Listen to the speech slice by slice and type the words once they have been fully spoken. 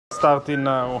starting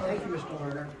now. Thank you, Mr.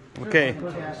 Lerner. Okay,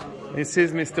 this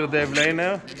is Mr.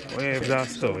 Lerner with the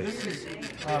story. This is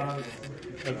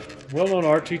a well-known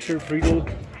art teacher, Friedel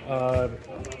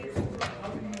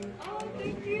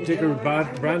Dicker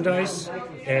Brandeis,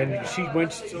 and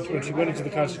when she went into the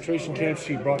concentration camps,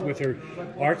 she brought with her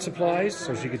art supplies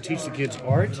so she could teach the kids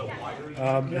art.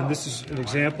 And this is an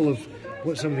example of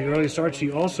what some of the earliest art.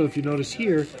 She also, if you notice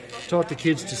here, taught the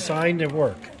kids to sign their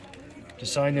work, to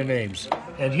sign their names.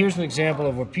 And here's an example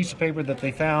of a piece of paper that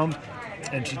they found,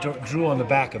 and she drew on the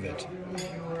back of it.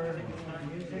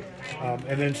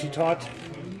 And then she taught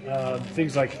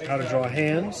things like how to draw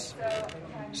hands.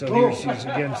 So here she's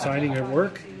again signing her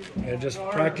work and just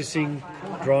practicing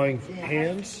drawing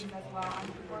hands.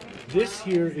 This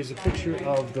here is a picture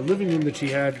of the living room that she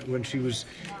had when she was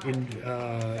in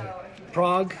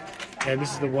Prague. And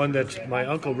this is the one that my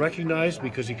uncle recognized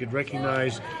because he could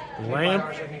recognize the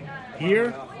lamp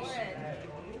here.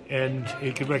 And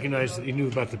he could recognize, he knew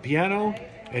about the piano.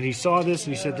 And he saw this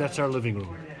and he said, that's our living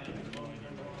room.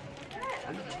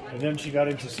 And then she got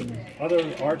into some other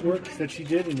artwork that she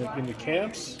did in the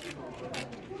camps.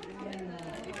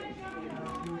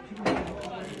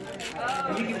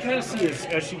 And you can kind of see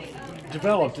as she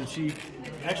developed that she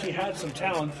actually had some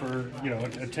talent for, you know,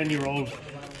 a 10-year-old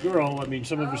girl. I mean,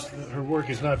 some of her work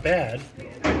is not bad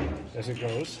as it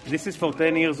goes. This is for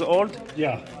 10 years old?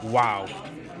 Yeah. Wow.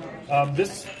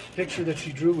 This picture that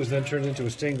she drew was then turned into a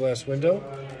stained glass window.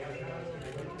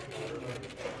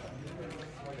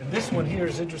 And this one here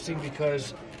is interesting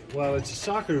because while it's a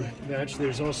soccer match,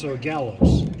 there's also a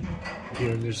gallows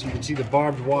here. And you can see the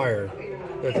barbed wire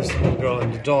that this little girl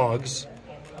and the dogs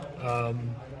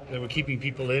that were keeping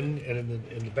people in and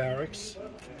in the barracks.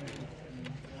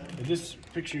 And this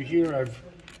picture here I've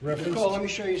referenced. Nicole, let me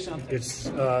show you something. It's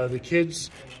the kids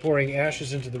pouring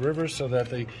ashes into the river so that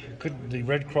the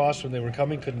Red Cross, when they were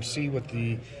coming, couldn't see what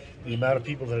the amount of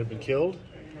people that had been killed.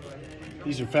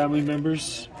 These are family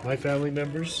members, my family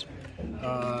members,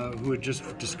 who had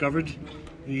just discovered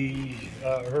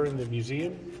her in the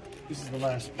museum. This is the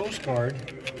last postcard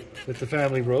that the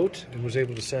family wrote and was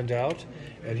able to send out.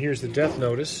 And here's the death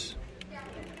notice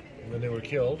when they were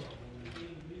killed.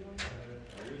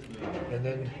 And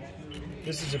then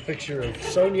this is a picture of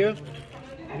Sonja.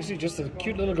 You see, just a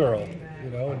cute little girl,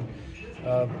 you know.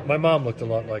 And my mom looked a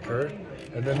lot like her.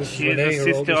 And then this is Renee,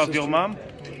 the sister of your mom?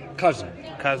 Cousin.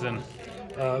 Cousin.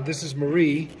 This is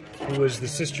Marie, who was the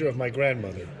sister of my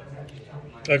grandfather.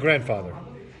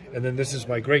 And then this is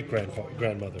my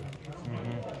great-grandmother.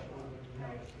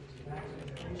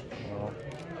 Wow.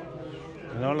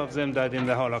 And all of them died in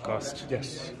the Holocaust?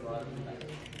 Yes.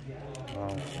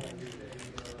 Wow.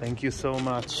 Thank you so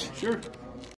much. Sure.